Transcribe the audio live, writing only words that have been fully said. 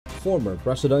Former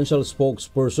presidential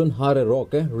spokesperson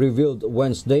Roque revealed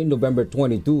Wednesday, November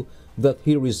 22, that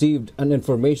he received an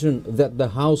information that the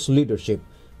House leadership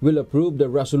will approve the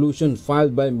resolution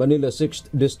filed by Manila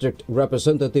 6th District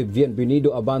Representative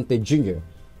Bienvenido Abante Jr.,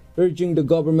 urging the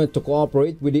government to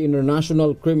cooperate with the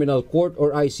International Criminal Court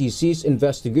or ICC's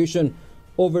investigation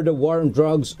over the war on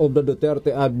drugs of the Duterte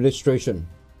administration.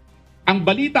 Ang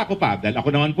balita ko pa, dahil ako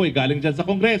naman po galing dyan sa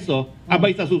Kongreso,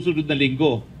 abay sa susunod na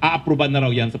linggo, aaproban na raw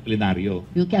yan sa plenaryo.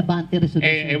 Yung kay Abante resolution.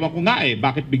 Ewan ko nga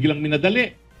bakit biglang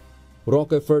minadali?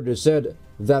 Roque further said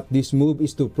that this move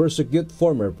is to persecute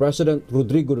former President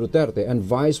Rodrigo Duterte and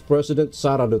Vice President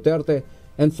Sara Duterte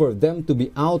and for them to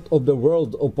be out of the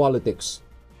world of politics.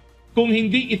 Kung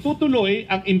hindi itutuloy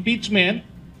ang impeachment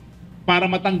para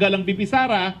matanggal ang BP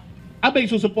Sara, abay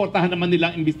susuportahan naman nila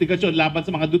ang investigasyon laban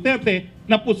sa mga Duterte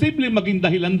na posibleng maging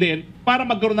dahilan din para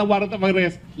magkaroon ng warrant of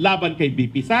arrest laban kay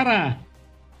BP Sara.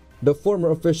 The former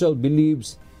official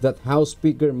believes that House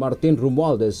Speaker Martin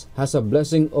Romualdez has a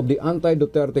blessing of the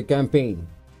anti-Duterte campaign.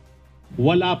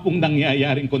 Wala pong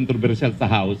nangyayaring kontrobersyal sa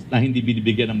House na hindi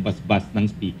binibigyan ng basbas ng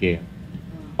Speaker.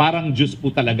 Parang Diyos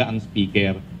po talaga ang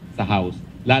Speaker sa House,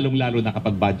 lalong-lalo na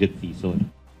kapag budget season.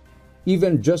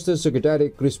 Even Justice Secretary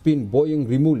Crispin Boyeng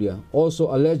Rimulya also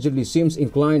allegedly seems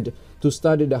inclined to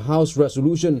study the House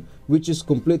resolution which is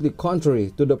completely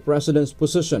contrary to the President's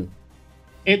position.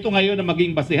 Ito ngayon na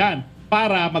maging basehan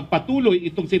para magpatuloy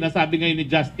itong sinasabi ngayon ni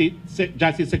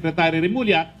Justice Secretary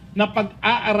Rimulya na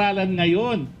pag-aaralan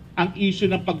ngayon ang issue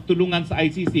ng pagtulungan sa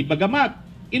ICC. Bagamat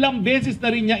ilang beses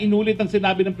na rin niya inulit ang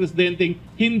sinabi ng Presidenteng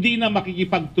hindi na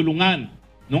makikipagtulungan.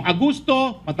 Noong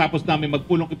Agosto, matapos namin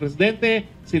magpulong kay Presidente,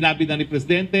 sinabi na ni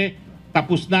Presidente,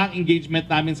 tapos na ang engagement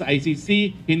namin sa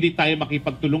ICC, hindi tayo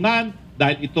makipagtulungan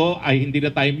dahil ito ay hindi na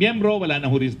tayo miyembro, wala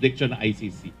na jurisdiction ng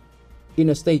ICC.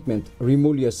 In a statement,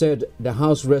 Rimulya said the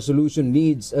House resolution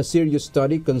needs a serious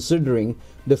study considering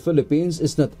the Philippines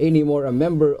is not anymore a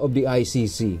member of the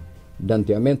ICC.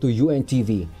 Dante Amento,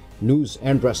 UNTV, News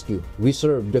and Rescue. We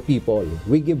serve the people.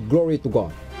 We give glory to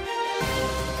God.